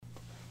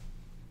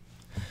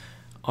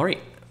All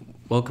right,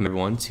 welcome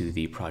everyone to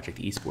the Project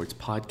Esports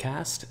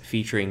podcast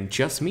featuring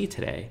just me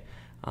today.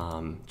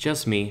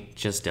 Just me,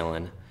 just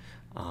Dylan.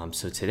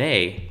 So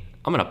today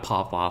I'm going to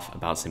pop off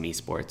about some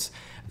esports.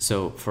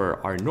 So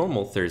for our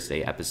normal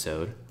Thursday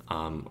episode,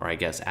 or I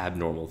guess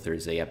abnormal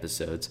Thursday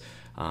episodes,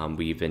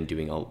 we've been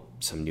doing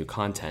some new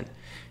content.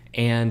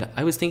 And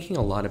I was thinking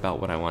a lot about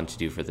what I wanted to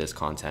do for this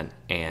content,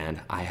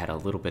 and I had a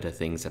little bit of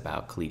things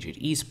about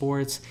collegiate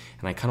esports,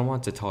 and I kind of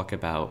want to talk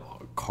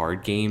about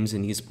card games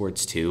in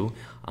esports too,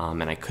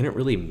 and I couldn't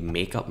really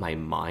make up my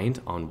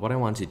mind on what I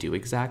wanted to do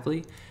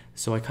exactly,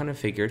 so I kind of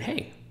figured,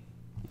 hey,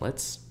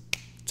 let's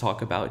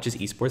talk about just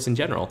esports in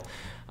general.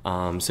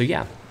 So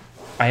yeah,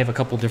 I have a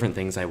couple different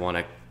things I want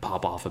to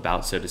pop off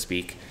about, so to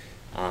speak.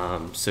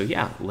 So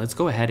yeah, let's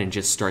go ahead and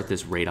just start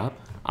this right up.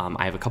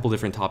 I have a couple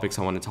different topics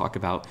I want to talk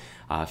about.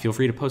 Feel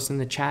free to post in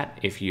the chat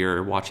if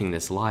you're watching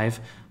this live.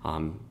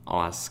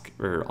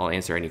 I'll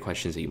answer any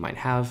questions that you might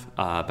have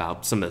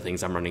about some of the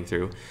things I'm running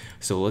through.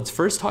 So let's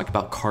first talk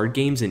about card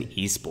games and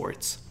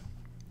esports.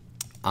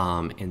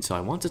 And so I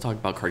want to talk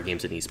about card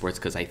games and esports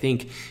because I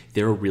think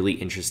they're a really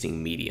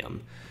interesting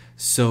medium.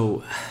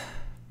 So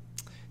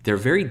they're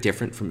very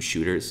different from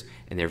shooters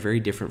and they're very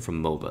different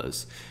from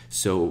MOBAs.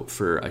 So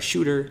for a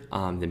shooter,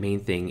 the main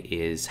thing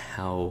is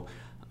how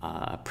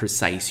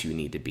precise you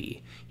need to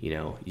be. You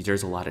know,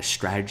 there's a lot of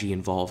strategy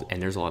involved and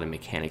there's a lot of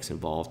mechanics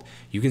involved.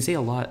 You can say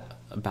a lot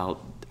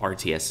about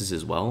RTSs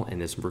as well in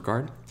this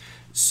regard.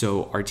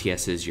 So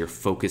RTSs, you're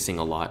focusing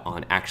a lot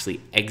on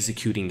actually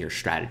executing your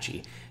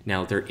strategy.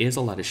 Now, there is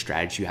a lot of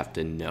strategy you have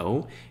to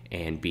know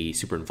and be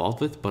super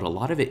involved with, but a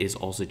lot of it is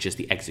also just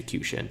the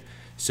execution.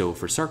 So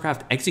for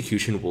StarCraft,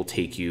 execution will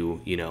take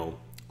you,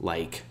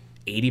 like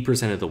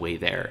 80% of the way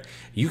there.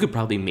 You could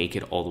probably make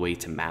it all the way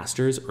to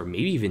Masters or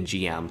maybe even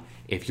GM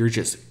if you're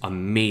just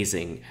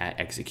amazing at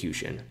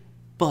execution.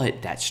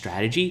 But that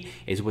strategy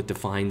is what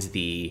defines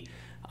the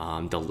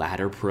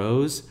ladder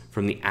pros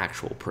from the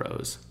actual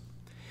pros.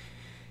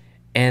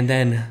 And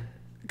then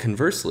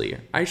conversely,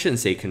 I shouldn't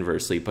say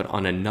conversely, but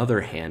on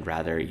another hand,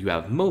 rather, you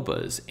have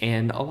MOBAs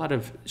and a lot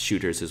of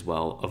shooters as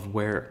well, of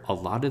where a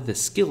lot of the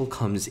skill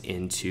comes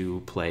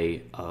into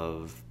play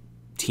of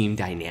team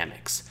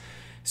dynamics.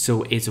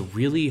 So it's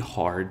really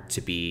hard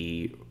to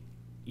be,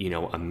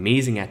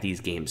 amazing at these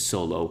games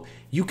solo.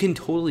 You can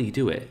totally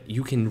do it.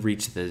 You can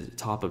reach the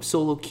top of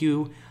solo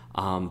queue,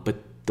 but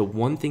the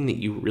one thing that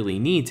you really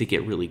need to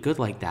get really good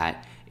like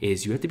that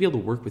is you have to be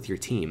able to work with your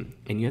team,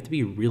 and you have to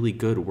be really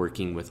good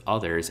working with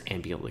others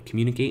and be able to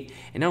communicate.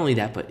 And not only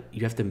that, but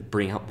you have to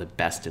bring out the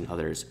best in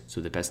others, so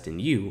the best in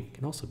you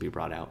can also be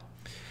brought out.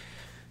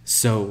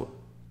 So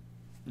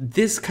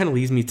this kind of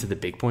leads me to the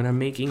big point I'm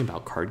making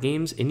about card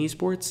games in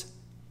esports.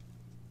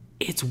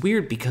 It's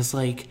weird because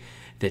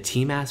the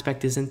team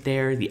aspect isn't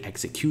there, the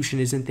execution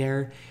isn't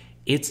there.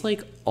 It's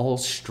all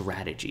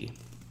strategy.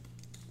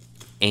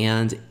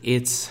 And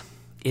it's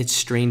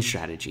strange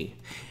strategy.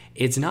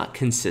 It's not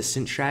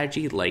consistent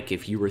strategy like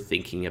if you were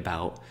thinking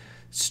about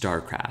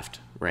StarCraft,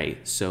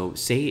 right? So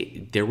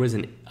say there was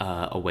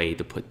a way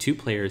to put two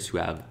players who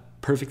have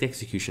perfect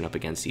execution up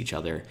against each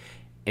other,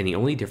 and the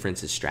only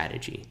difference is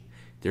strategy.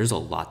 There's a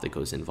lot that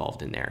goes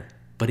involved in there,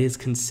 but it's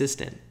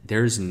consistent.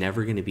 There's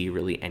never going to be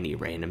really any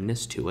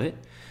randomness to it.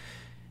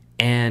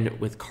 And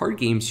with card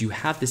games, you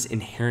have this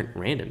inherent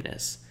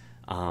randomness.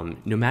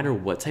 No matter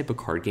what type of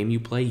card game you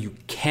play, you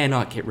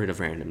cannot get rid of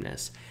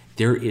randomness.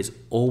 There is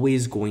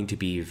always going to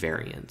be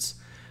variance.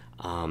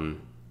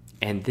 And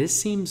this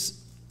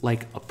seems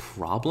like a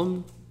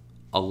problem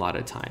a lot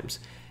of times.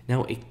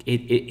 Now, it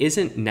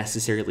isn't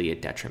necessarily a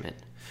detriment.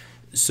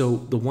 So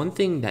the one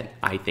thing that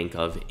I think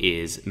of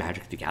is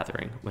Magic the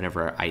Gathering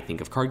whenever I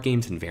think of card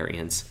games and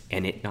variance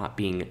and it not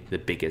being the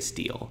biggest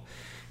deal.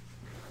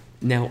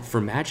 Now, for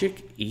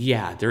Magic,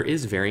 yeah, there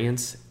is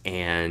variance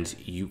and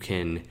you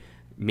can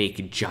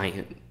make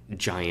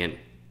giant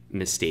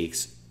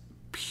mistakes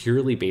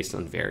purely based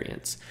on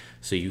variance.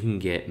 So you can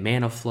get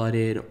mana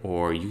flooded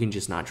or you can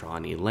just not draw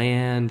any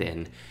land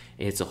and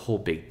it's a whole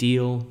big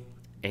deal.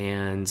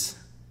 And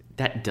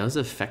that does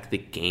affect the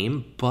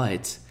game,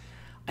 but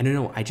I don't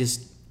know, I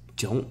just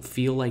don't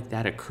feel like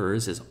that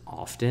occurs as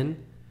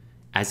often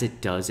as it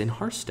does in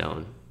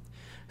Hearthstone.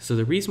 So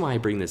the reason why I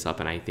bring this up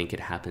and I think it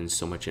happens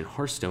so much in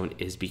Hearthstone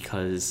is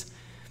because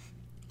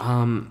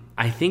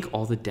I think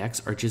all the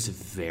decks are just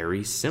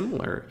very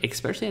similar,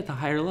 especially at the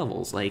higher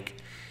levels.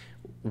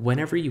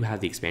 Whenever you have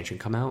the expansion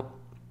come out,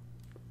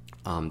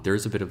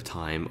 there's a bit of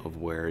time of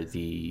where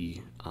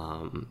the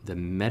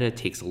meta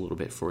takes a little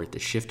bit for it to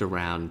shift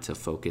around, to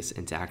focus,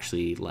 and to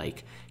actually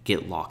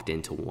get locked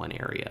into one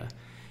area.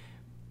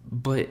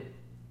 But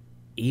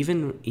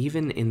even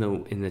in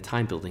the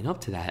time building up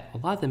to that, a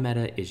lot of the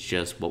meta is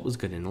just what was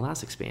good in the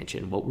last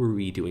expansion. What were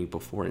we doing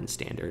before in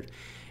standard?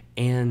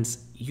 And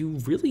you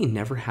really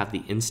never have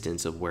the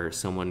instance of where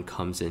someone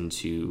comes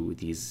into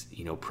these,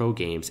 pro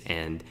games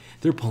and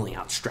they're pulling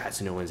out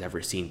strats no one's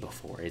ever seen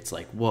before. It's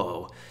like,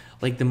 whoa.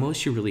 Like, the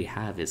most you really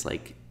have is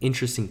like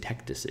interesting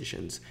tech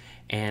decisions.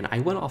 And I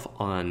went off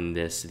on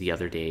this the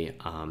other day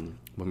when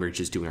we were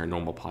just doing our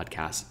normal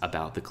podcast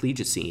about the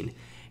collegiate scene.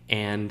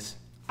 And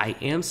I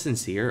am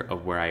sincere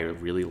of where I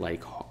really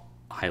like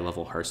high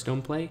level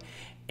Hearthstone play.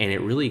 And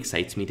it really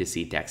excites me to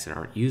see decks that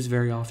aren't used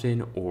very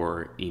often,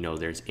 or,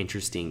 there's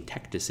interesting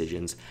tech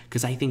decisions,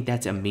 because I think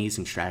that's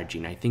amazing strategy.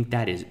 And I think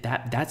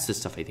that's the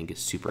stuff I think is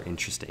super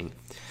interesting.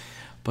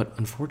 But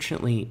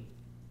unfortunately,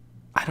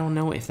 I don't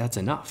know if that's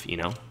enough,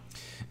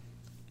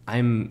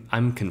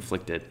 I'm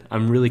conflicted.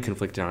 I'm really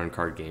conflicted on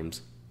card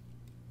games.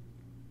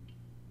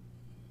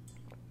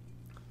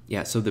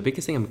 Yeah, so the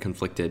biggest thing I'm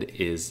conflicted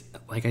is,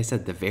 like I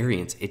said, the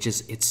variance.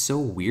 It's so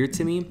weird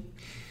to me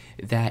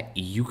that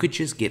you could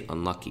just get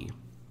unlucky.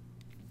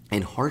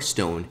 And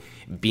Hearthstone,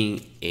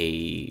 being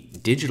a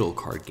digital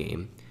card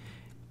game,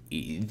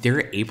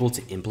 they're able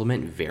to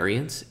implement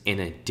variance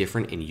in a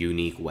different and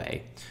unique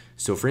way.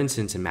 So for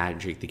instance, in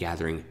Magic the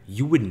Gathering,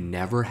 you would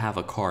never have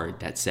a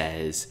card that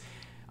says,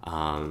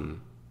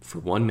 for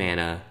 1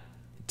 mana,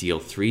 deal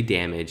 3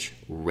 damage,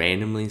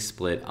 randomly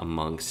split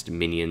amongst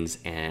minions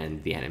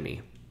and the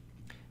enemy.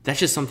 That's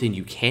just something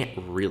you can't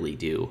really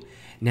do.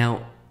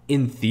 Now,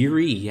 in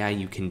theory, yeah,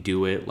 you can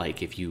do it,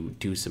 like if you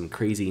do some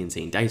crazy,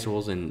 insane dice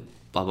rolls and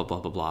blah, blah, blah,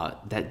 blah, blah.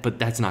 But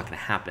that's not going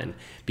to happen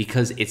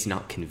because it's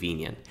not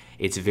convenient.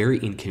 It's very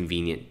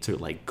inconvenient to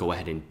like go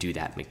ahead and do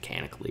that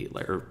mechanically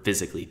or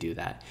physically do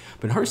that.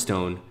 But in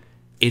Hearthstone,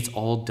 it's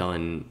all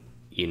done,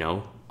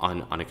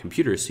 on a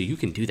computer. So you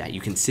can do that.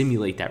 You can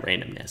simulate that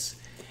randomness.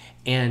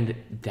 And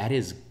that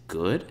is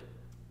good.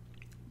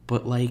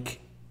 But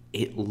like,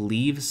 it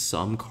leaves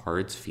some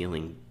cards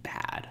feeling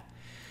bad.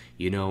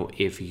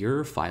 If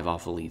you're 5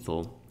 off a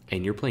lethal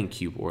and you're playing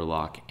Cube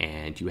Warlock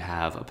and you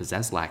have a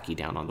Possessed Lackey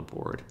down on the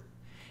board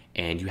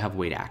and you have a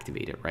way to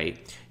activate it,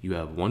 right? You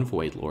have 1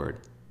 Void Lord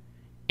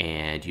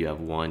and you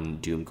have 1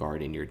 Doom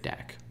Guard in your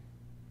deck.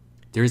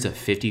 There's a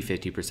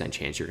 50%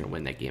 chance you're going to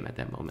win that game at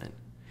that moment.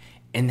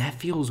 And that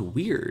feels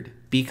weird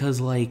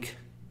because, like,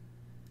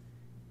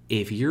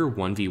 if you're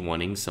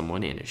 1v1ing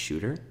someone in a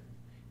shooter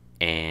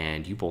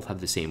and you both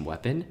have the same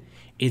weapon,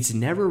 it's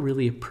never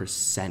really a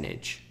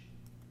percentage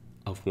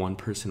of one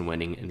person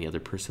winning and the other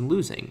person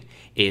losing.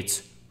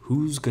 It's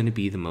who's going to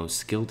be the most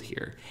skilled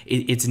here.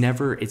 It's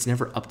never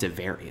up to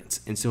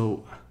variance. And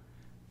so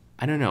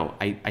I don't know.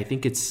 I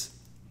think it's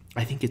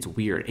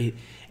weird.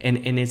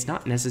 And it's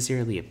not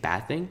necessarily a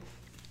bad thing.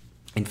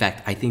 In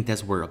fact, I think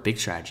that's where a big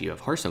strategy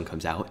of Hearthstone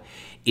comes out,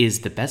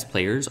 is the best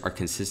players are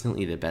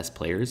consistently the best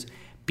players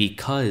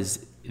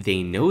because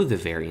they know the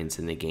variance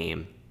in the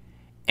game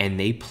and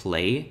they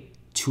play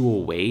to a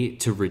way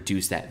to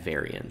reduce that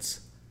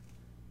variance,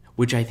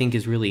 which I think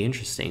is really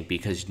interesting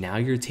because now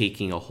you're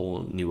taking a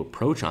whole new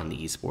approach on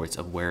the esports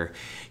of where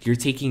you're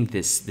taking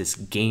this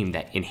game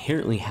that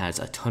inherently has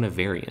a ton of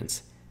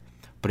variance.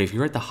 But if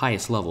you're at the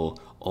highest level,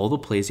 all the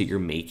plays that you're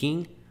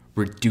making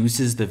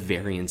reduces the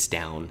variance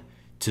down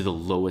to the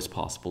lowest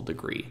possible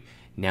degree.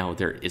 Now,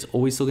 there is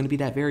always still going to be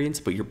that variance,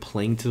 but you're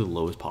playing to the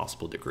lowest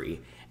possible degree.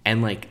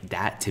 And like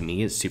that to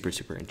me is super,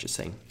 super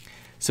interesting.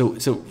 So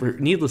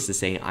needless to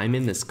say, I'm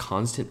in this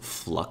constant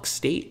flux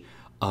state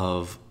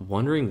of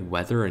wondering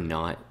whether or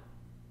not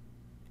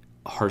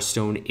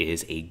Hearthstone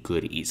is a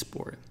good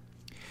esport.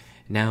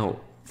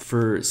 Now,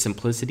 for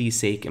simplicity's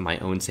sake and my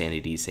own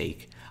sanity's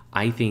sake,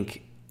 I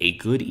think a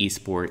good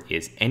esport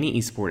is any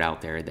esport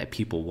out there that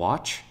people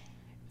watch,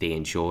 they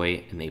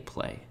enjoy, and they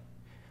play.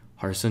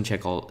 Hearthstone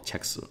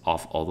checks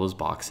off all those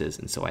boxes,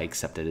 and so I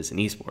accept it as an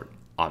esport,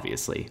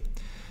 obviously.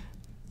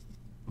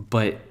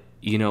 But,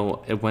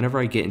 whenever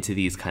I get into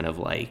these kind of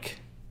like,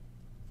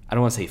 I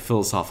don't want to say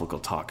philosophical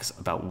talks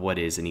about what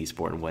is an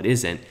esport and what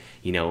isn't,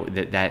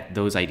 that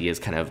those ideas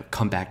kind of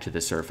come back to the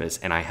surface,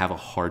 and I have a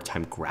hard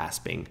time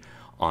grasping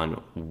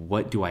on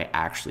what do I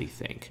actually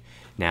think.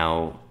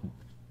 Now,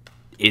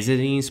 is it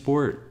an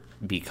esport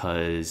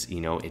because,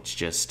 it's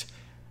just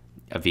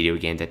a video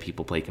game that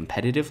people play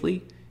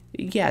competitively?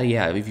 Yeah,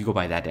 if you go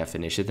by that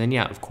definition, then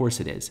yeah, of course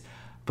it is.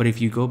 But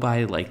if you go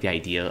by like the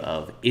idea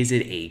of, is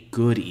it a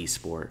good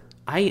esport?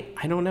 I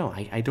don't know.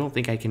 I don't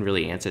think I can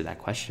really answer that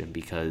question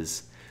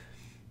because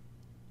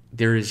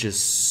there is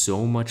just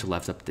so much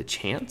left up to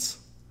chance.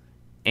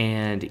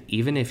 And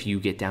even if you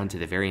get down to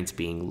the variance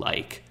being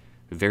like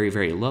very,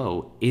 very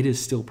low, it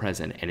is still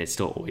present and it's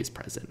still always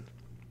present.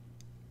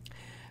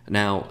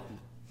 Now,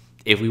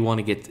 if we want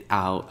to get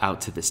out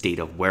to the state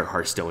of where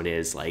Hearthstone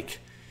is, like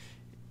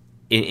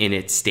in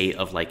its state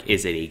of like,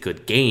 is it a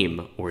good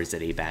game or is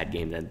it a bad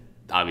game? Then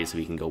obviously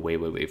we can go way,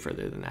 way, way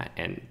further than that.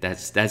 And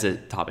that's a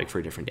topic for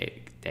a different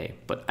day.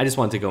 But I just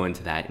wanted to go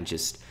into that and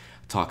just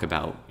talk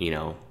about,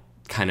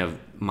 kind of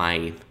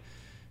my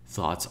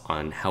thoughts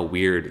on how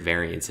weird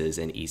variance is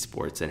in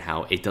esports and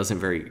how it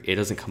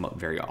doesn't come up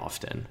very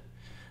often.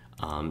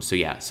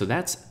 So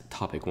that's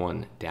topic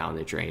 1 down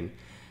the drain.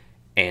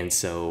 And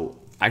so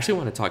I actually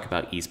want to talk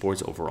about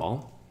esports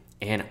overall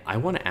And I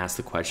want to ask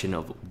the question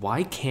of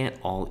why can't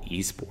all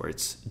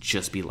esports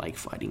just be like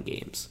fighting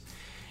games?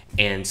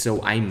 And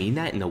so I mean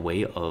that in the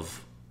way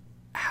of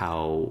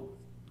how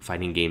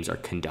fighting games are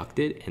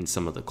conducted and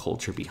some of the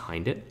culture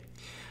behind it.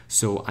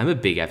 So I'm a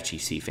big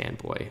FGC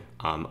fanboy.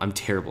 I'm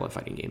terrible at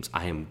fighting games.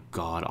 I am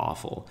god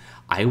awful.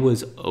 I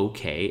was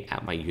okay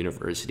at my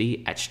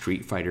university at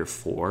Street Fighter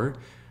 4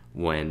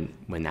 when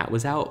that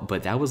was out,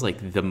 but that was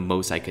like the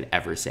most I could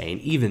ever say.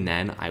 And even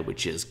then, I would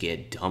just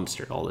get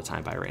dumpstered all the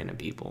time by random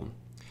people.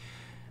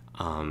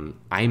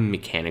 I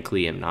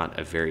mechanically am not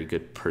a very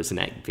good person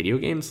at video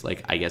games.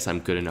 Like, I guess I'm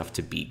good enough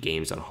to beat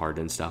games on hard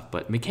and stuff,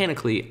 but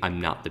mechanically,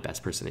 I'm not the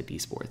best person at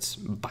esports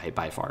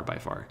by far.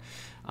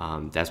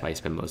 That's why I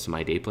spend most of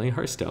my day playing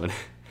Hearthstone.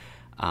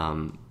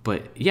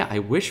 But yeah, I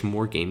wish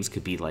more games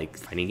could be like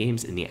fighting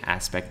games in the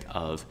aspect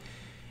of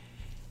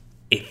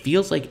it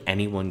feels like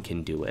anyone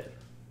can do it.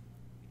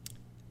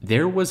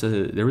 There was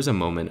a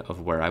moment of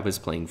where I was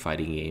playing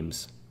fighting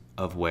games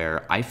of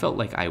where I felt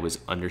like I was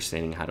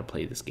understanding how to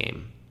play this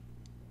game.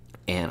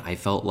 And I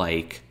felt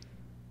like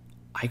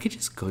I could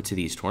just go to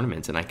these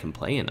tournaments and I can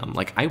play in them.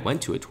 Like, I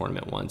went to a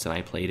tournament once and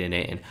I played in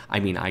it. And I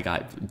mean, I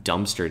got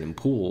dumpstered in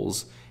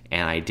pools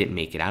and I didn't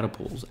make it out of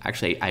pools.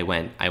 Actually, I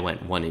went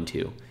 1 and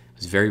 2. I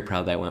was very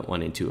proud that I went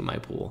 1 and 2 in my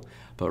pool.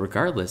 But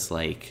regardless,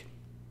 like,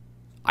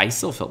 I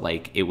still felt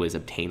like it was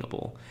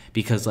obtainable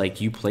because,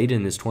 like, you played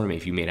in this tournament.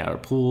 If you made out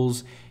of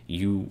pools,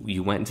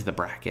 you went into the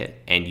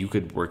bracket and you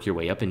could work your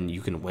way up and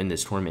you can win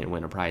this tournament and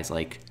win a prize.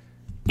 Like,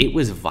 it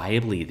was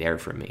viably there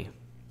for me.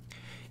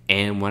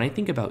 And when I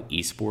think about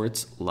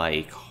esports,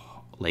 like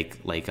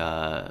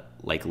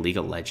League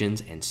of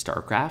Legends and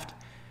StarCraft,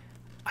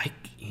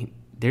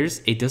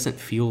 it doesn't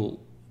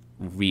feel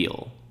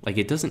real. Like,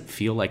 it doesn't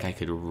feel like I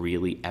could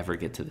really ever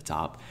get to the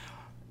top.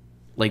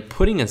 Like,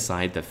 putting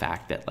aside the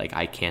fact that, like,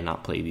 I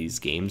cannot play these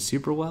games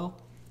super well,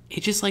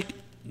 it just, like,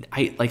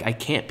 I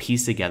can't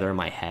piece together in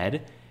my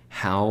head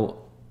how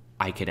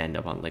I could end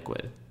up on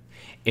Liquid.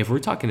 If we're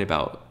talking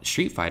about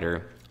Street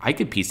Fighter, I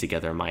could piece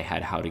together in my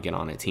head how to get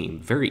on a team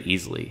very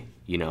easily,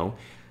 you know?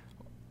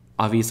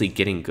 Obviously,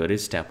 getting good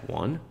is step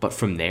one, but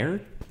from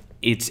there,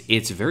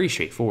 it's very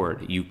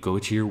straightforward. You go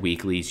to your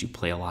weeklies, you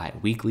play a lot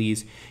at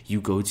weeklies, you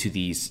go to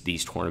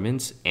these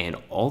tournaments, and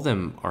all of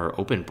them are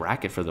open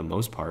bracket for the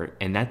most part.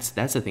 And that's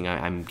the thing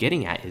I'm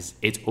getting at is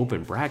it's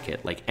open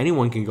bracket. Like,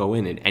 anyone can go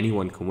in and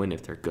anyone can win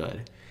if they're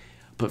good.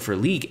 But for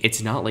League,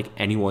 it's not like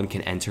anyone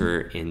can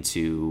enter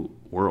into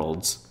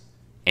Worlds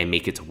and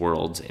make it to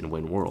Worlds and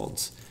win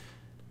Worlds.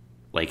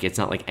 Like, it's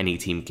not like any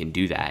team can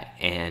do that.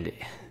 And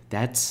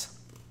that's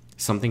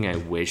something I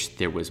wish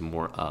there was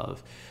more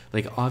of.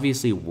 Like,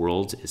 obviously,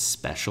 Worlds is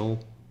special,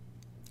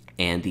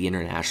 and the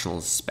International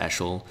is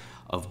special,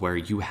 of where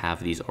you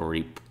have these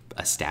already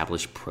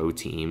established pro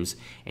teams,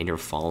 and you're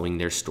following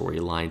their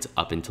storylines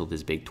up until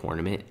this big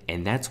tournament,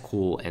 and that's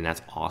cool, and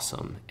that's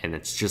awesome. And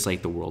it's just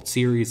like the World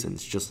Series, and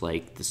it's just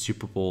like the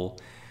Super Bowl.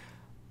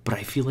 But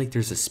I feel like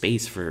there's a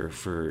space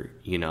for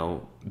you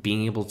know,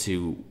 being able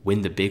to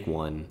win the big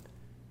one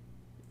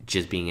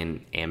just being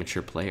an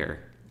amateur player.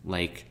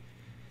 Like,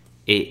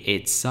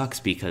 it sucks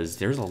because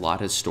there's a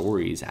lot of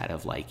stories out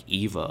of, like,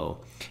 EVO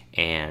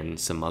and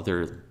some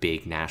other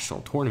big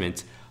national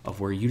tournaments of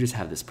where you just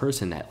have this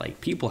person that, like,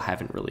 people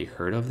haven't really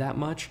heard of that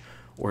much,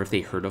 or if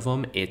they heard of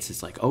him, it's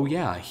just like, oh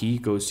yeah, he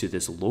goes to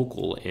this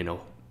local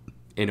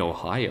in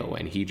Ohio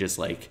and he just,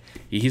 like,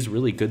 he's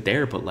really good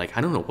there, but, like,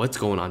 I don't know what's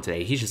going on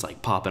today. He's just,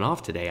 like, popping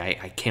off today.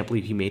 I can't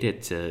believe he made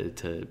it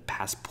to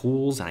pass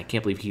pools, and I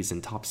can't believe he's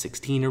in top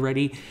 16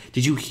 already.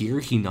 Did you hear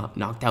he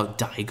knocked out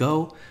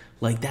Daigo?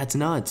 Like, that's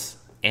nuts.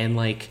 And,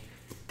 like,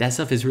 that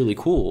stuff is really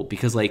cool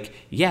because, like,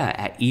 yeah,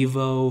 at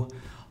EVO,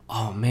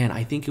 oh man,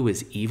 I think it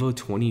was EVO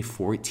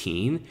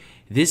 2014,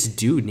 this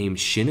dude named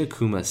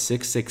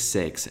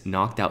Shinakuma666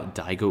 knocked out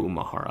Daigo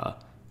Umehara.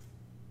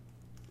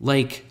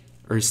 Like,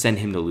 or send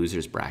him to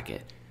loser's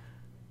bracket.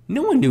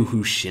 No one knew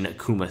who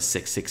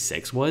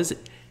Shinakuma666 was.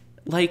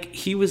 Like,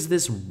 he was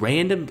this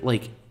random,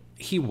 like,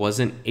 he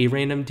wasn't a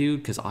random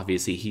dude because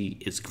obviously he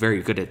is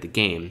very good at the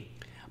game.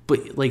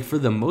 But, like, for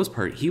the most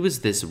part, he was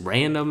this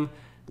random,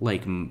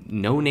 like,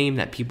 no name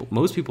that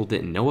most people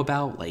didn't know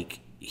about. Like,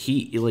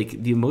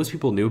 the most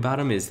people knew about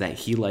him is that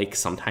he, like,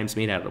 sometimes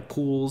made out of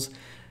pools,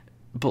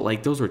 but,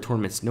 like, those were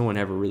tournaments no one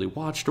ever really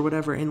watched or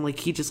whatever, and, like,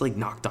 he just, like,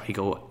 knocked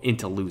Daigo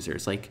into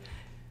losers. Like,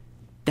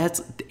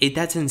 that's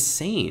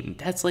insane.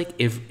 That's like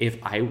if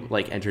I,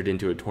 like, entered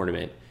into a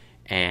tournament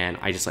and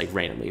I just, like,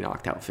 randomly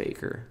knocked out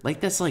Faker.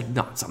 Like, that's, like,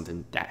 not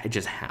something that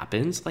just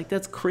happens. Like,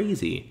 that's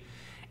crazy.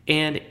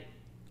 And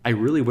I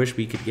really wish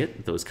we could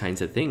get those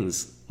kinds of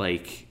things,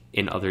 like,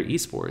 in other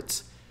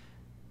esports.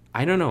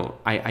 I don't know.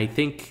 I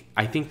think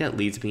that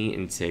leads me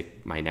into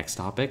my next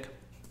topic,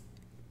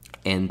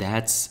 and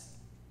that's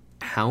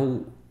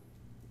how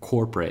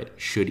corporate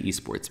should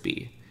esports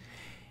be.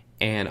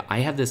 And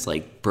I have this,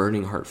 like,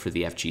 burning heart for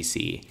the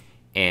FGC,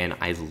 and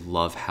I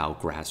love how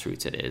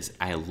grassroots it is.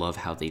 I love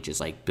how they just,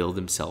 like, build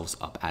themselves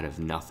up out of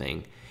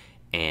nothing,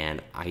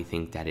 and I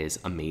think that is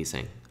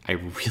amazing. I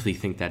really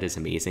think that is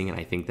amazing, and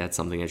I think that's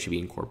something that should be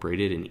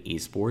incorporated in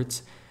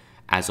esports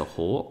as a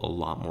whole a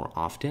lot more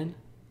often.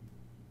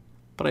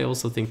 But I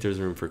also think there's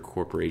room for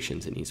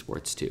corporations in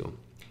esports too.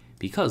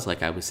 Because,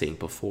 like I was saying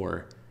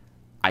before,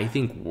 I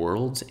think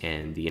Worlds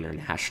and the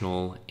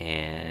International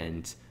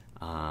and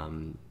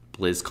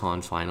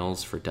BlizzCon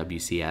finals for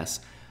WCS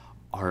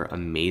are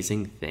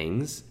amazing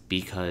things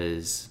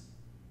because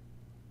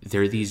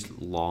they're these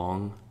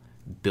long,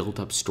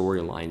 built-up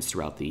storylines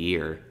throughout the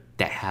year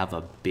that have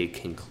a big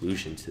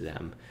conclusion to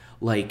them.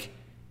 Like,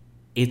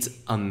 it's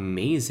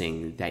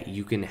amazing that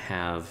you can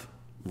have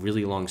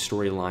really long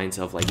storylines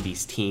of like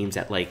these teams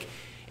that like,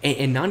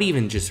 and not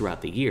even just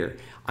throughout the year.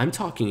 I'm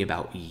talking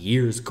about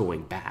years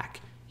going back.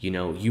 You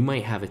know, you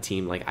might have a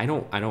team like I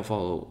don't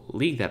follow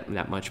League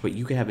that much, but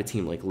you could have a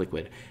team like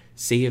Liquid.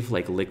 Say if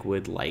like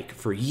Liquid, like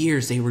for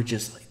years they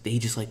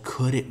just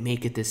couldn't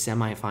make it to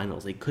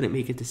semifinals. They couldn't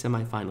make it to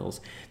semifinals.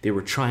 They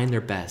were trying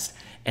their best,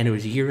 and it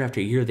was year after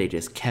year they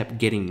just kept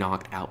getting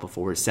knocked out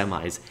before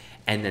semis.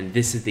 And then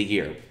this is the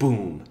year,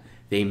 boom,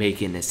 they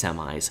make it in the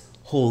semis.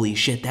 Holy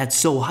shit, that's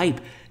so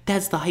hype.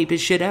 That's the hypest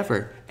shit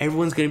ever.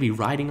 Everyone's going to be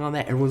riding on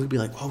that. Everyone's going to be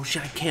like, oh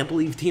shit, I can't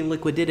believe Team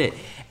Liquid did it.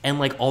 And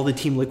like all the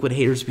Team Liquid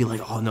haters be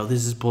like, oh no,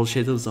 this is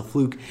bullshit. This was a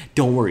fluke.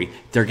 Don't worry.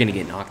 They're going to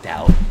get knocked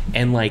out.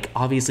 And like,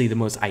 obviously the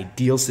most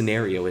ideal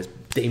scenario is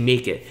they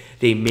make it.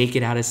 They make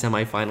it out of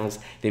semifinals.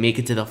 They make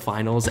it to the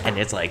finals. And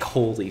it's like,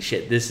 holy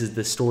shit, this is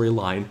the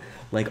storyline.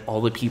 Like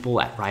all the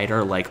people at Riot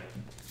are like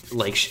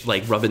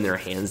rubbing their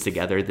hands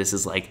together. This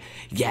is like,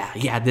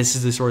 yeah, this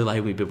is the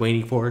storyline we've been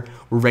waiting for.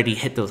 We're ready to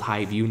hit those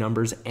high view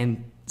numbers,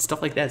 and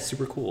stuff like that's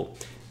super cool.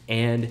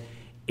 And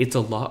it's a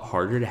lot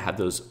harder to have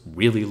those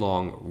really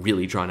long,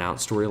 really drawn out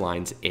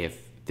storylines if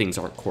things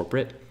aren't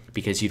corporate,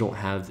 because you don't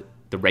have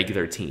the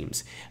regular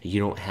teams. You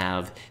don't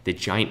have the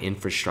giant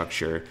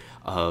infrastructure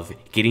of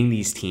getting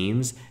these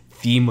teams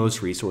the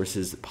most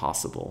resources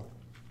possible.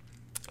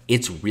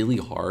 It's really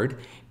hard,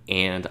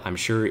 and I'm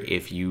sure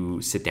if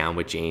you sit down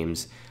with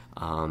James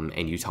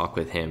and you talk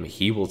with him,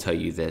 he will tell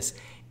you this.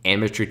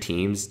 Amateur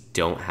teams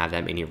don't have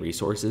that many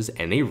resources,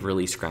 and they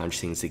really scrounge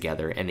things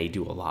together, and they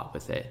do a lot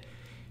with it.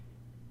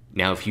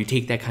 Now, if you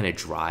take that kind of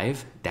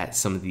drive that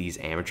some of these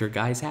amateur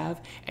guys have,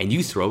 and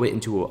you throw it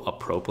into a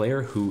pro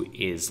player who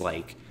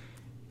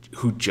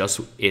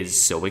just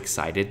is so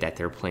excited that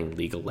they're playing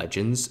League of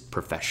Legends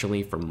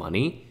professionally for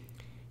money,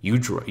 you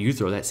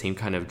throw that same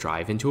kind of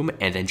drive into them,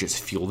 and then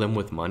just fuel them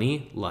with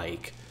money,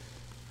 like,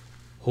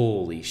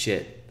 holy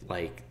shit.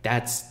 Like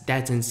that's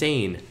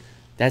insane.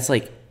 That's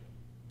like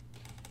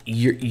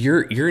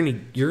you're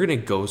gonna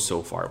go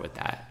so far with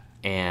that,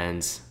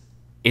 and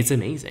it's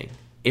amazing.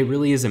 It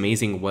really is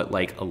amazing what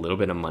like a little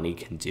bit of money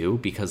can do,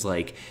 because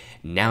like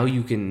now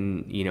you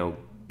can, you know,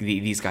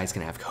 these guys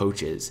can have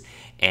coaches,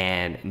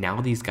 and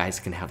now these guys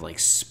can have like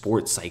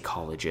sports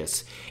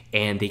psychologists,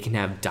 and they can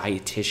have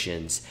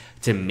dietitians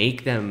to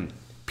make them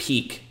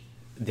peak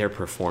their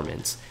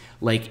performance.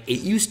 Like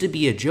it used to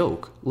be a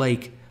joke,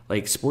 like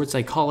sports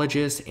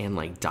psychologists and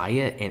like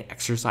diet and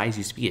exercise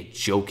used to be a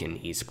joke in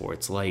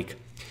esports. Like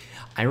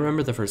I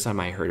remember the first time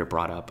I heard it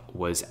brought up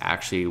was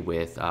actually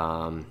with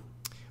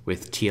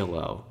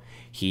TLO.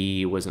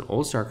 He was an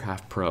old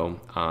StarCraft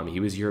pro. He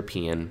was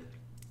European,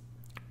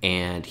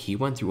 and he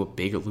went through a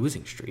big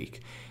losing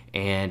streak,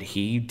 and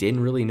he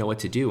didn't really know what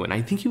to do. And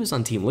I think he was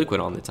on Team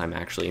Liquid all the time,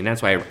 actually, and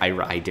that's why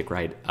I dick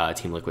ride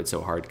Team Liquid so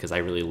hard, because I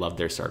really loved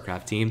their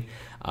StarCraft team,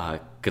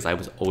 because I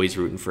was always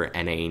rooting for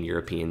NA and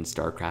European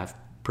StarCraft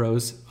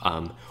pros.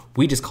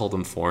 We just called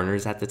them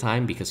foreigners at the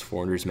time, because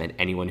foreigners meant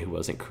anyone who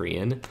wasn't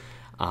Korean.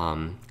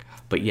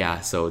 But yeah,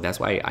 so that's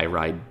why I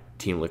ride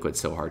Team Liquid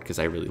so hard, because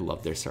I really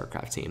love their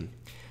StarCraft team.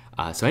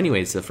 So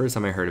anyways, the first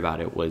time I heard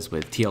about it was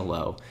with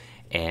TLO,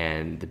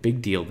 and the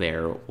big deal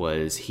there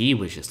was he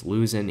was just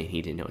losing and he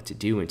didn't know what to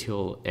do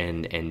until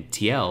and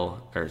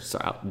TL, or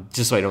sorry,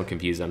 just so I don't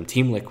confuse them,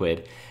 Team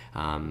Liquid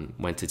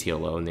went to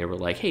TLO, and they were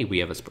like, hey, we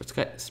have a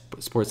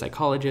sports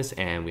psychologist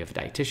and we have a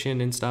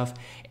dietitian and stuff,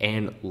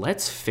 and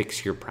let's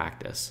fix your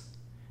practice.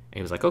 And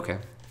he was like, okay.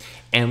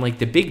 And like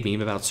the big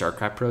meme about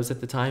StarCraft pros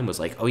at the time was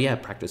like, oh yeah,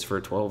 practice for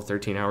 12,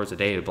 13 hours a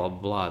day, blah,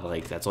 blah, blah.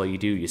 Like that's all you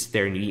do. You sit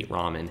there and you eat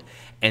ramen.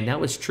 And that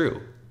was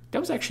true. That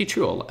was actually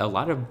true. A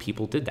lot of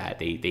people did that.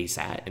 They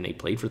sat and they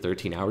played for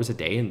 13 hours a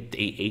day, and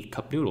they ate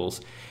cup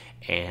noodles,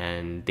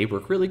 and they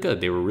worked really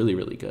good. They were really,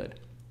 really good.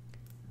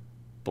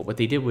 But what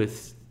they did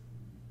with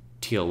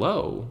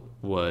TLO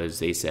was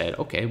they said,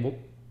 okay, well,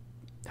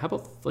 how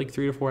about like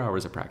 3 to 4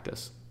 hours of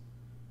practice?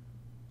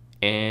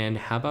 And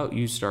how about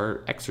you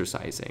start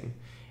exercising?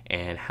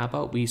 And how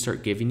about we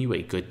start giving you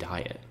a good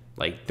diet?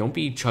 Like, don't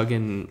be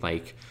chugging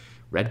like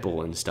Red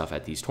Bull and stuff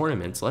at these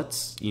tournaments.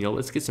 Let's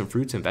get some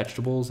fruits and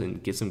vegetables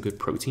and get some good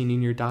protein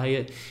in your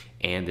diet.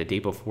 And the day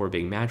before a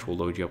big match, we'll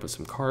load you up with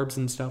some carbs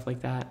and stuff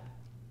like that.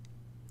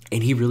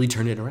 And he really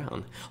turned it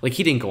around. Like,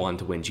 he didn't go on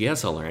to win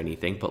GSL or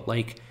anything, but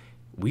like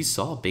we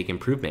saw a big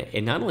improvement.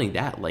 And not only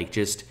that, like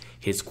just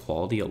his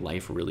quality of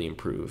life really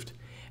improved.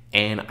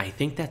 And I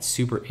think that's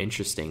super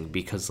interesting,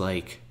 because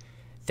like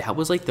that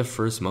was like the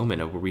first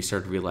moment of where we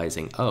started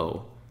realizing,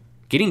 oh,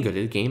 getting good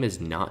at the game is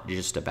not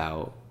just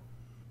about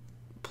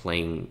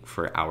playing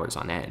for hours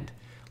on end.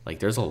 Like,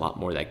 there's a lot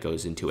more that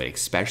goes into it,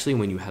 especially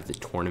when you have the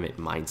tournament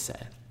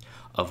mindset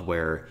of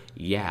where,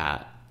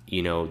 yeah,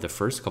 you know, the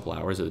first couple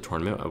hours of the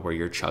tournament where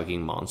you're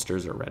chugging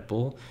Monsters or Red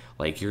Bull,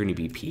 like, you're going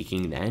to be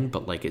peaking then.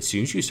 But, like, as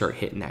soon as you start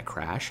hitting that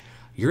crash,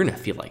 you're going to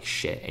feel like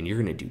shit and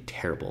you're going to do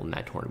terrible in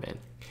that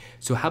tournament.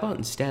 So how about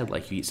instead,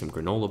 like, you eat some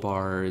granola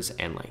bars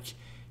and, like,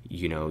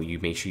 you know, you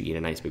make sure you eat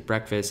a nice big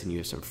breakfast and you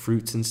have some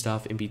fruits and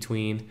stuff in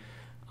between,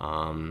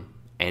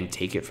 and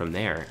take it from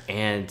there.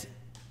 And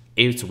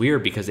it's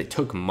weird because it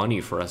took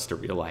money for us to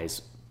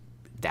realize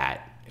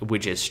that,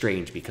 which is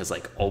strange because,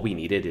 like, all we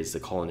needed is to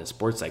call in a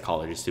sports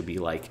psychologist to be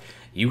like,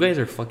 you guys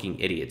are fucking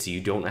idiots.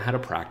 You don't know how to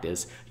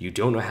practice. You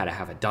don't know how to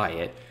have a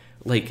diet.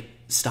 Like,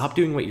 stop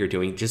doing what you're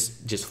doing.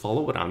 Just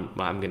follow what I'm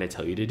going to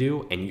tell you to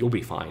do and you'll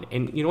be fine.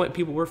 And you know what?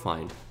 People were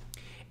fine.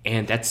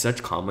 And that's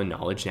such common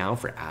knowledge now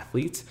for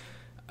athletes,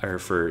 or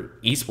for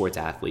esports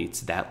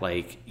athletes, that,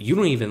 like, you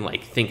don't even,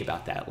 like, think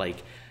about that.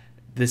 Like,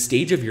 the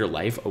stage of your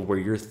life where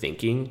you're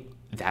thinking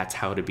that's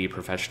how to be a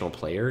professional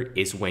player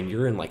is when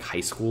you're in, like,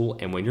 high school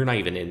and when you're not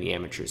even in the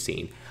amateur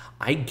scene.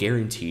 I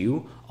guarantee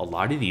you a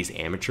lot of these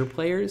amateur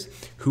players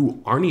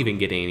who aren't even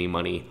getting any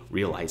money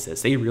realize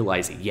this. They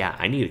realize, yeah,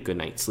 I need a good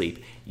night's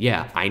sleep.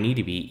 Yeah, I need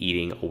to be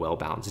eating a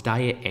well-balanced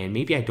diet, and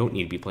maybe I don't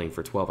need to be playing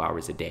for 12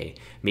 hours a day.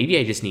 Maybe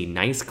I just need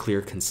nice,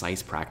 clear,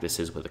 concise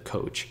practices with a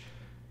coach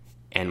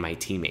and my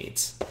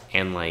teammates.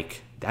 And,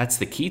 like, that's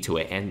the key to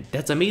it. And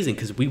that's amazing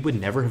because we would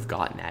never have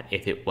gotten that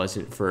if it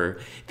wasn't for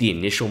the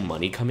initial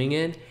money coming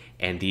in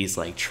and these,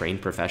 like,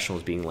 trained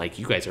professionals being like,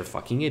 you guys are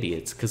fucking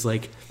idiots. Because,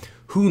 like,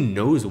 who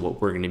knows what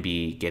we're going to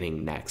be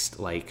getting next?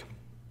 Like,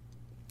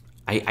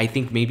 I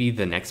think maybe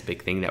the next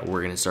big thing that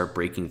we're going to start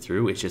breaking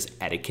through is just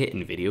etiquette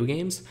in video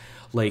games.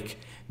 Like,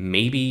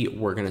 maybe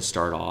we're going to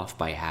start off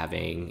by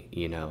having,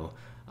 you know,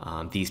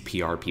 these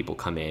PR people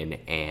come in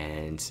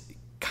and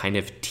kind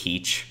of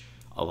teach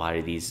a lot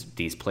of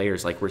these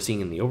players, like we're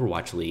seeing in the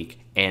Overwatch League.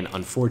 And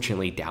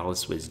unfortunately,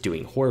 Dallas was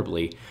doing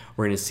horribly.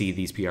 We're going to see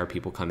these PR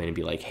people come in and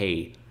be like,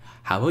 hey,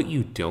 how about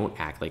you don't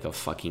act like a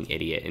fucking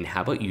idiot? And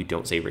how about you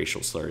don't say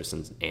racial slurs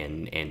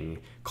and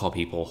call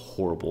people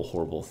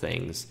horrible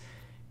things?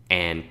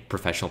 And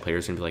professional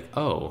players are going to be like,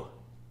 oh,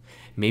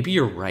 maybe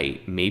you're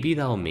right. Maybe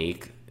that'll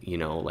make, you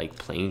know, like,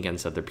 playing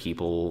against other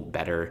people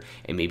better.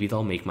 And maybe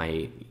they'll make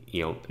my,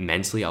 you know,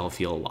 mentally I'll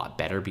feel a lot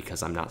better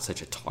because I'm not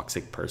such a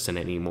toxic person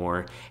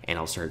anymore. And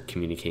I'll start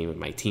communicating with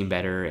my team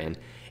better. And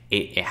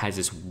it has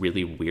this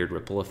really weird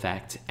ripple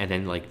effect. And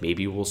then, like,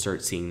 maybe we'll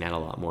start seeing that a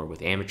lot more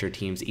with amateur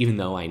teams, even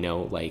though I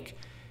know, like,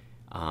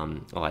 a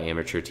lot of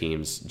amateur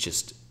teams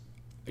just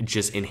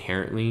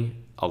inherently,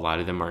 a lot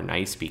of them are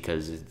nice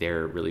because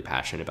they're really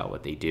passionate about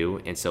what they do.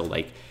 And so,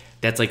 like,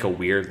 that's, like, a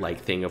weird, like,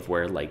 thing of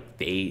where, like,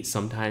 they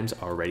sometimes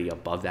are already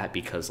above that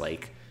because,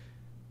 like,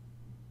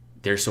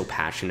 they're so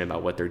passionate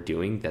about what they're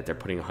doing that they're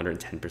putting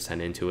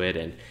 110% into it.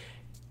 And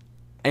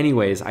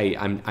anyways,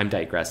 I'm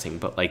digressing,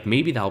 but, like,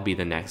 maybe that'll be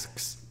the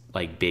next,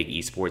 like, big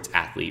esports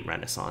athlete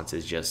renaissance,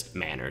 is just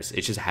manners.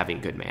 It's just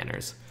having good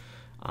manners.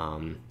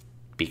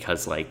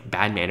 Because, like,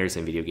 bad manners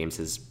in video games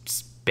has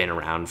been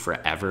around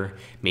forever.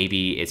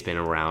 Maybe it's been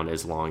around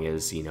as long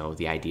as, you know,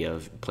 the idea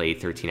of play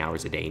 13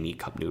 hours a day and eat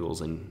cup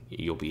noodles and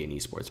you'll be an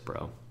esports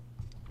pro.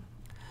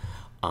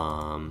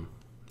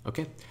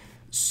 Okay.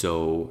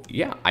 So,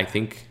 yeah, I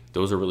think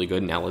those are really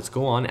good. Now let's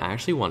go on. I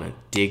actually want to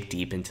dig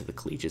deep into the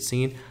collegiate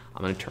scene.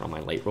 I'm going to turn on my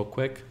light real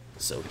quick.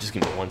 So just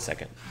give me 1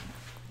 second.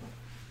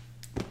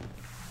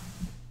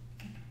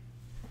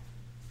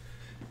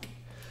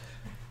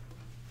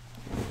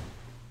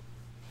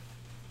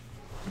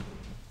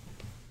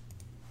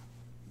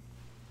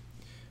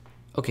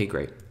 Okay,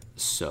 great.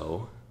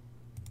 So,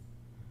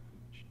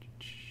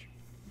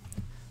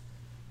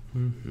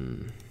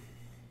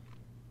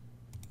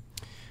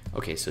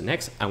 okay, so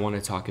next I want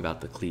to talk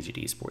about the collegiate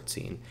esports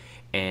scene.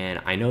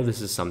 And I know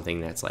this is something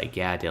that's like,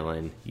 yeah,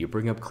 Dylan, you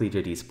bring up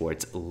collegiate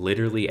esports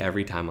literally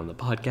every time on the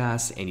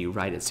podcast and you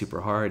ride it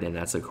super hard, and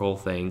that's a cool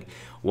thing.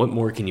 What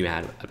more can you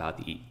add about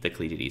the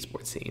collegiate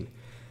esports scene?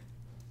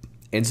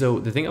 And so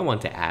the thing I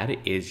want to add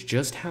is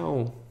just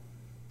how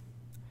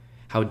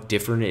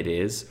different it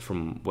is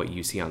from what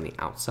you see on the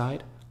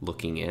outside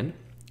looking in.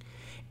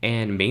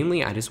 And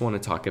mainly, I just want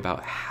to talk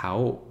about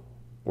how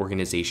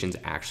organizations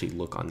actually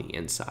look on the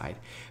inside.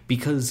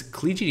 Because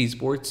collegiate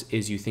esports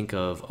is, you think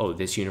of, oh,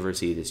 this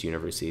university,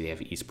 they have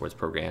esports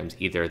programs.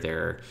 Either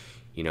they're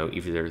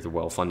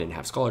well-funded and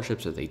have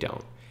scholarships, or they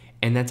don't.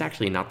 And that's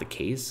actually not the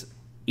case.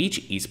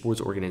 Each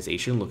esports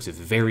organization looks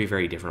very,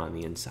 very different on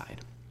the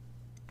inside.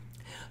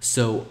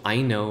 So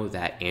I know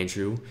that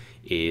Andrew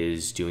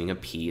is doing a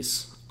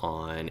piece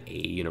on a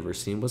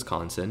university in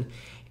Wisconsin,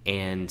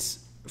 and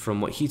from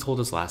what he told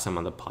us last time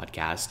on the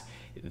podcast,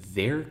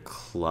 their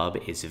club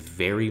is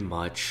very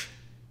much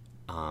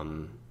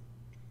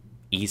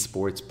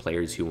esports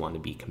players who want to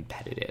be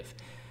competitive.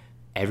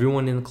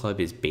 Everyone in the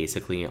club is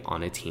basically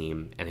on a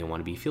team and they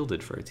want to be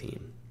fielded for a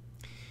team.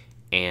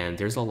 And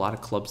there's a lot of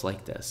clubs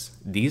like this.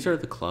 These are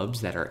the clubs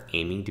that are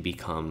aiming to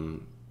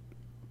become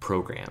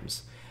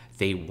programs.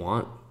 They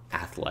want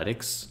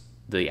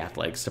the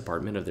athletics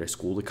department of their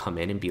school to come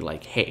in and be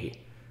like, hey,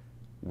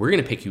 we're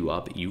going to pick you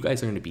up. You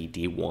guys are going to be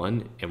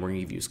D1, and we're going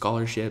to give you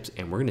scholarships,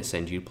 and we're going to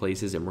send you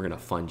places, and we're going to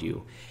fund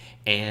you.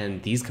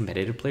 And these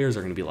competitive players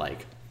are going to be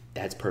like,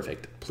 that's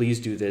perfect. Please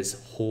do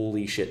this.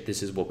 Holy shit,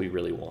 this is what we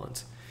really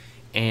want.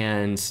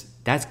 And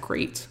that's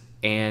great.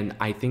 And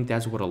I think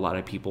that's what a lot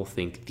of people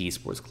think these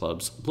sports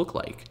clubs look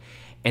like.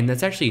 And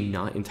that's actually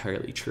not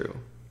entirely true.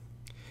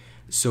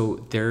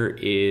 So there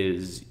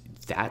is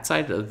that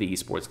side of the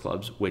esports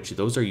clubs, which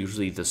those are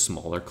usually the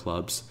smaller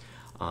clubs.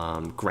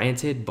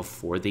 Granted,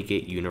 before they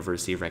get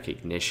university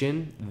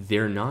recognition,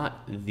 they're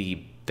not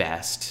the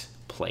best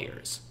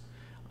players.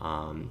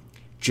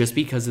 Just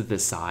because of the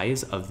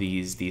size of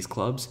these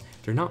clubs,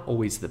 they're not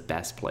always the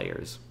best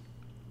players.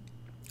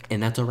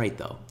 And that's all right,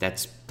 though.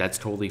 That's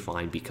totally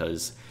fine,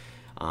 because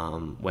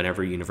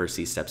whenever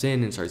university steps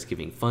in and starts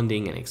giving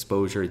funding and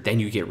exposure, then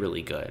you get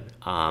really good.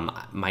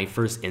 My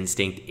first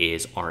instinct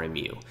is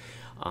RMU.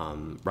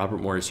 Robert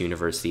Morris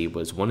University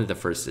was one of the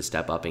first to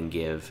step up and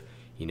give,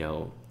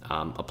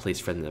 a place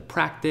for them to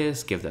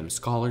practice, give them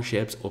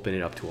scholarships, open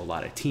it up to a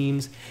lot of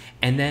teams.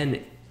 And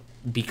then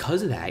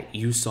because of that,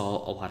 you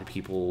saw a lot of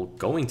people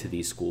going to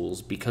these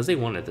schools because they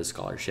wanted the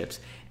scholarships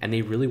and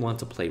they really want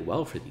to play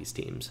well for these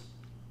teams.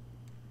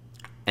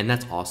 And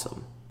that's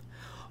awesome.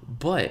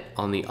 But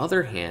on the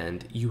other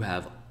hand, you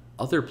have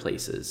other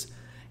places,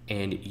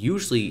 and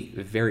usually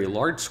very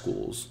large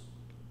schools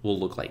will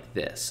look like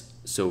this.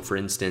 So for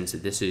instance,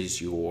 this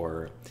is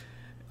your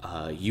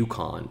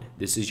UConn,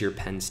 this is your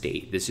Penn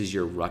State, this is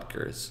your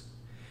Rutgers.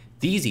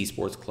 These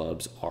esports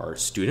clubs are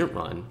student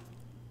run,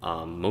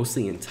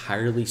 mostly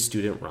entirely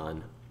student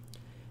run.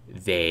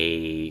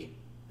 They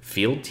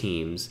field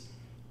teams,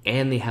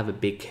 and they have a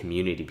big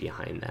community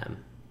behind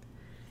them.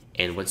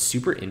 And what's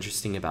super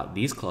interesting about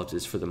these clubs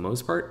is, for the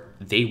most part,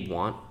 they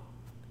want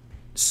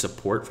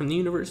support from the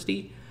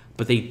university,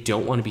 but they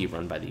don't want to be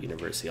run by the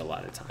university a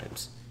lot of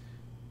times.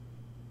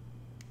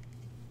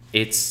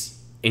 It's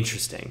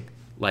interesting.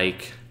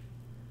 Like,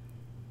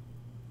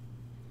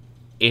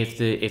 if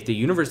the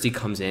university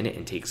comes in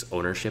and takes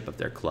ownership of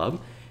their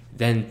club,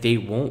 then they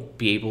won't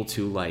be able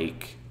to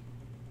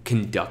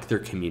conduct their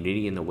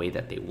community in the way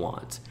that they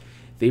want.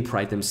 They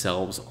pride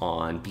themselves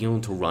on being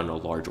able to run a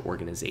large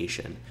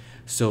organization.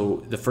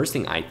 So the first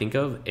thing I think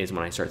of is,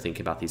 when I start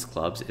thinking about these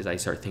clubs, is I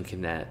start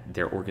thinking that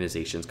their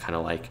organization's kind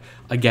of like,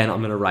 again, I'm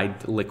going to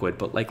ride Liquid,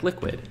 but like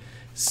Liquid.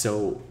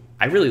 So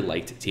I really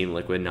liked Team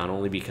Liquid, not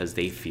only because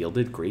they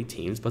fielded great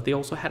teams, but they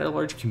also had a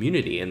large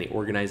community and they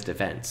organized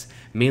events,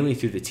 mainly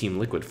through the Team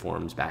Liquid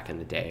forums back in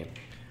the day.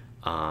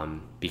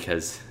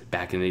 Because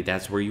back in the day,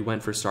 that's where you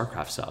went for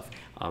StarCraft stuff.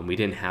 We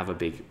didn't have a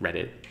big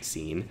Reddit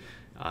scene,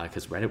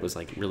 because Reddit was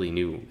really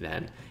new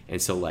then.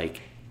 And so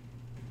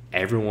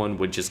everyone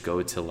would just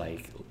go to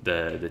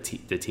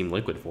the Team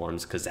Liquid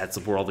forums, because that's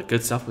where all the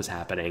good stuff was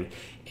happening.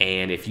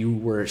 And if you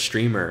were a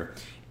streamer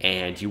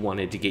and you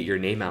wanted to get your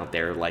name out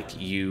there,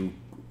 you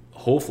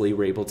hopefully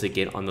were able to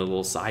get on the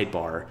little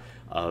sidebar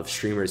of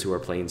streamers who are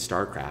playing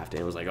StarCraft, and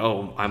it was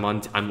oh, I'm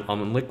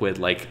on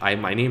Liquid, I have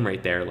my name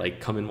right there,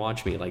 come and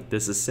watch me,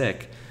 this is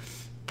sick.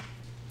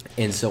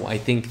 And so I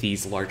think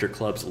these larger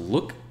clubs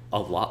look a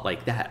lot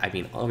like that. I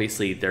mean,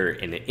 obviously they're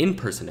an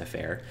in-person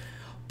affair,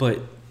 but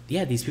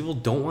yeah, these people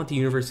don't want the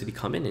university to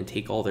come in and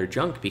take all their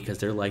junk, because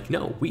they're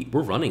no,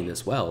 we're running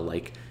this well.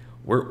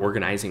 We're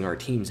organizing our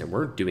teams, and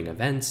we're doing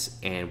events,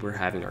 and we're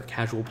having our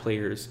casual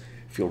players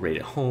feel right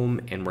at home,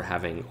 and we're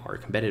having our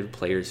competitive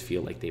players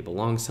feel like they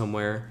belong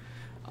somewhere.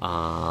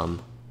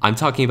 I'm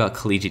talking about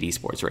collegiate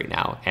esports right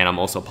now, and I'm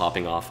also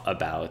popping off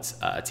about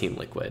Team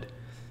Liquid.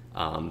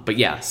 But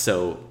yeah,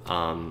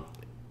 so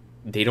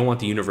they don't want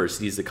the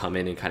universities to come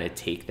in and kind of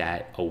take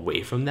that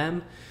away from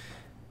them.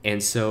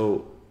 And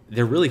so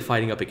they're really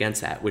fighting up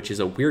against that, which is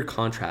a weird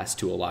contrast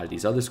to a lot of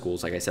these other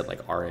schools, like I said,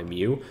 like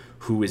RMU,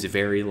 who is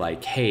very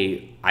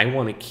hey, I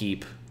want to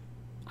keep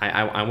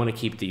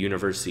the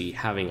university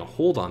having a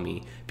hold on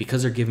me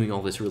because they're giving me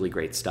all this really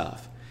great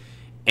stuff.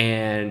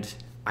 And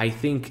I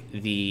think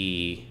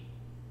the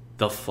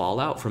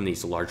fallout from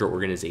these larger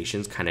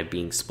organizations kind of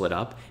being split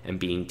up and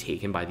being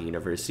taken by the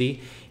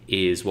university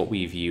is what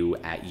we view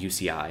at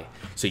UCI.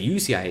 So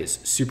UCI is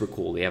super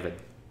cool. They have a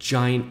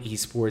giant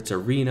esports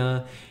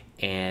arena,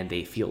 and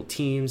they field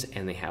teams,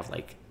 and they have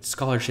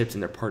scholarships,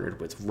 and they're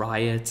partnered with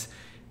Riot,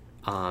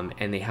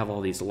 and they have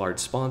all these large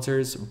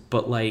sponsors,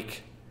 but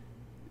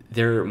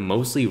they're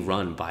mostly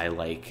run by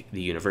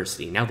the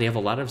university. Now they have a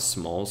lot of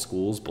small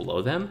schools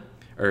below them,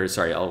 a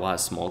lot of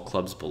small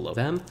clubs below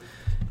them,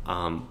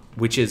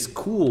 which is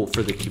cool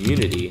for the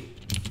community.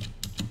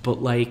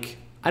 But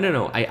I don't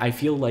know, I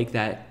feel like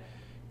that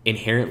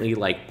inherently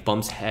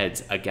bumps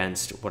heads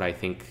against what I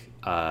think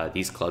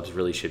these clubs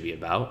really should be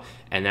about,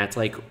 and that's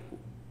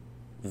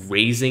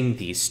raising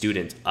these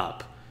students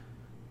up.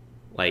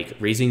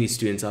 Raising these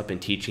students up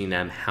and teaching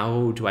them,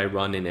 how do I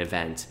run an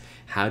event?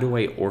 How do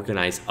I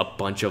organize a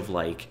bunch of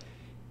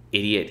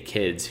idiot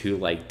kids who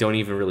don't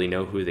even really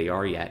know who they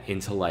are yet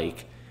into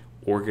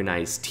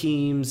organize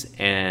teams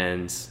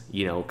and,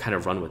 kind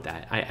of run with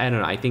that. I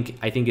don't know. I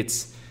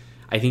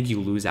think you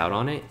lose out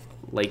on it.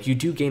 Like, you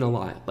do gain a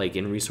lot, like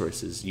in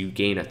resources, you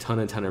gain a ton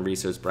of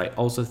resources, but I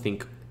also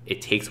think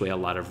it takes away a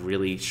lot of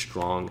really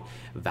strong,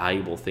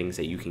 valuable things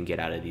that you can get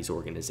out of these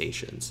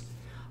organizations.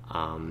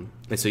 And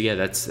so, yeah,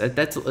 that's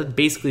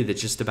basically the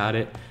gist about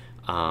it.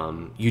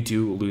 You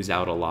do lose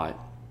out a lot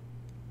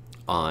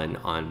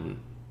on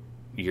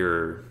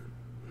your,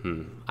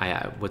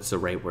 what's the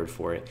right word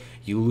for it?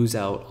 You lose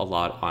out a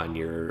lot on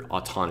your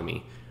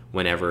autonomy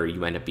whenever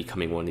you end up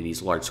becoming one of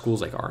these large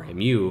schools like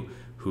RMU,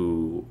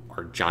 who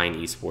are giant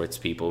esports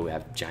people who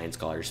have giant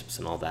scholarships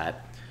and all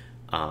that.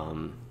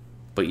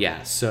 But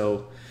yeah,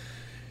 so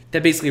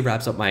that basically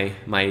wraps up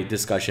my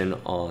discussion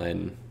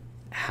on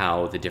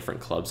how the different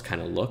clubs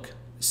kind of look.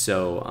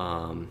 So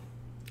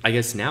I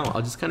guess now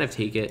I'll just kind of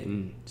take it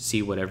and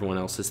see what everyone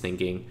else is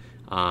thinking.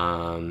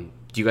 Do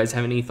you guys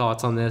have any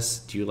thoughts on this?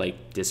 Do you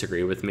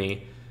disagree with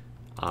me?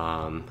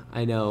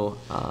 I know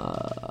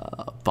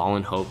Ball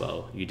and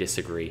Hobo, you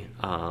disagree.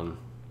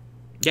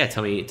 Yeah,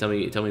 tell me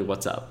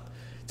what's up.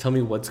 Tell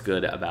me what's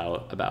good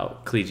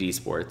about collegiate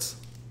esports.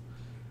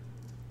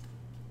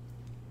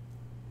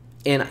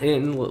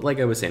 And like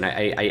I was saying,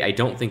 I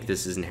don't think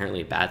this is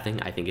inherently a bad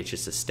thing. I think it's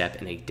just a step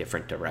in a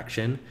different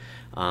direction.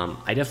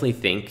 I definitely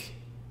think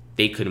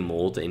they could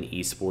mold an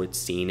esports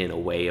scene in a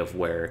way of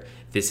where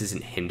this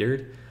isn't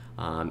hindered.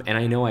 And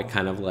I know I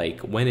kind of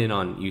went in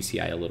on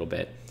UCI a little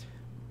bit,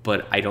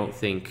 but I don't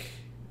think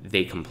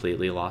they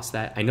completely lost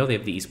that. I know they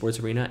have the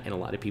esports arena, and a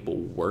lot of people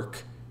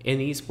work in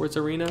the esports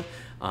arena,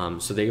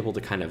 so they're able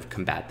to kind of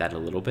combat that a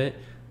little bit,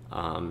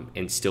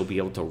 and still be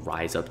able to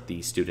rise up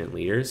these student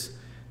leaders.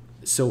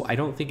 So I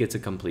don't think it's a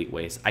complete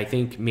waste. I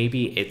think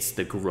maybe it's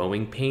the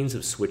growing pains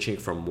of switching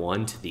from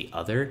one to the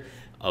other,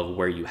 of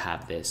where you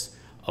have this,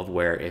 of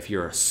where if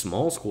you're a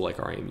small school like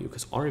RMU,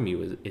 because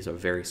RMU is a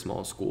very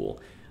small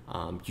school,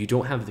 you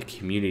don't have the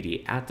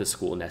community at the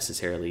school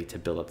necessarily to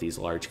build up these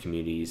large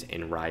communities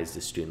and rise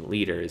the student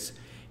leaders.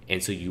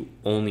 And so you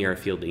only are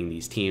fielding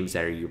these teams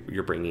that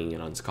you're bringing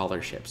in on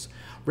scholarships,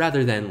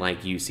 rather than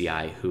like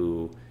UCI,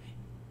 who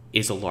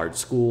is a large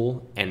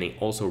school and they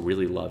also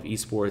really love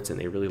esports and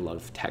they really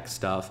love tech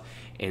stuff.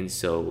 And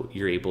so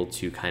you're able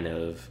to kind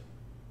of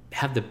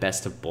have the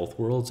best of both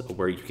worlds,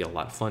 where you get a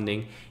lot of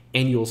funding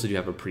and you also do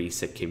have a pretty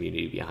sick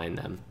community behind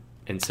them.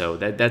 And so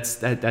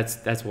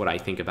that's what I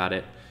think about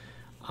it.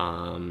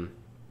 And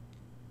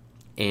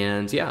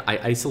yeah,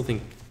 I still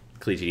think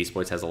collegiate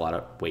esports has a lot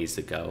of ways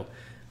to go.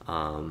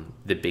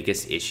 The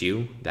biggest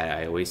issue that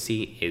I always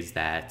see is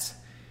that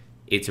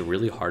it's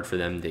really hard for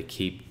them to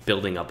keep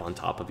building up on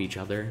top of each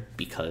other,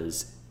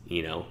 because,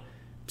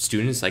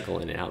 students cycle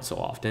in and out so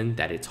often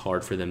that it's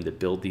hard for them to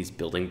build these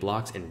building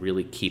blocks and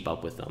really keep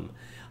up with them.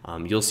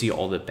 You'll see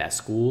all the best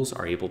schools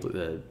are able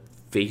to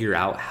figure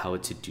out how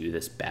to do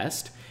this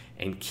best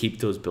and keep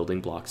those building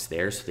blocks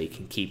there so they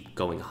can keep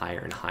going higher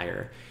and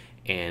higher.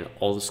 And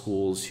all the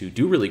schools who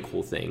do really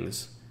cool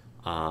things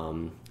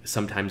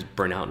sometimes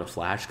burn out in a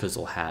flash, because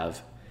they'll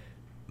have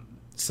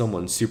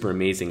someone super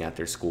amazing at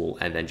their school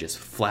and then just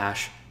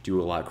flash, do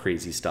a lot of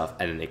crazy stuff,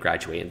 and then they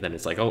graduate, and then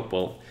it's like, oh,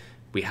 well,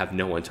 we have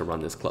no one to run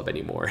this club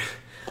anymore.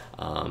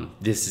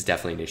 This is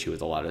definitely an issue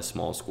with a lot of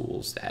small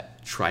schools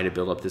that try to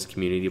build up this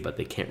community, but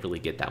they can't really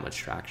get that much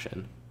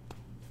traction.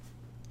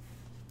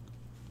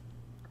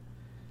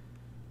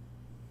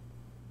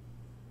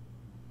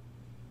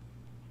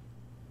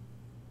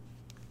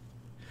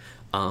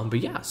 But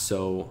yeah,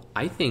 so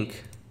I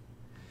think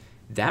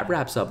that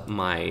wraps up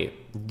my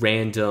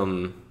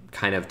random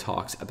kind of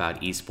talks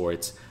about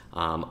esports.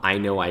 I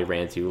know I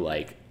ran through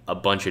like a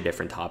bunch of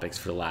different topics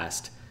for the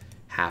last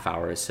half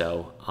hour or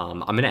so. I'm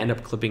going to end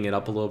up clipping it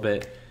up a little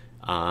bit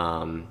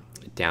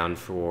down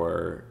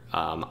for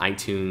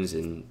iTunes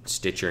and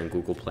Stitcher and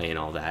Google Play and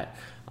all that,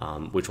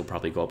 which will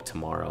probably go up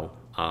tomorrow.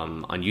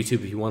 On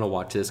YouTube, if you want to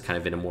watch this kind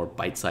of in a more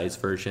bite-sized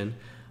version,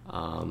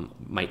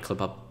 might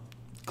clip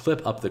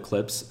up the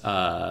clips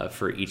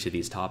for each of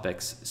these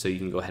topics, so you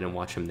can go ahead and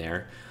watch them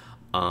there.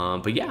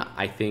 But yeah,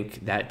 I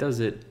think that does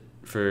it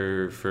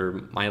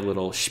for my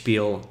little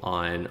spiel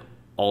on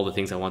all the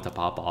things I want to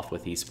pop off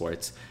with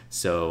esports.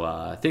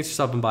 So thanks for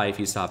stopping by. If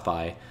you stop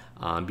by,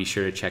 be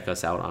sure to check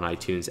us out on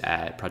iTunes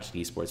at Project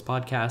Esports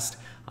Podcast.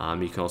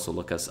 You can also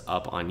look us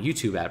up on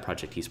YouTube at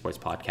Project Esports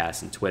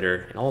Podcast, and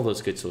Twitter and all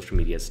those good social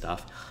media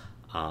stuff.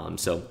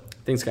 So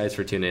thanks guys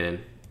for tuning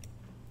in.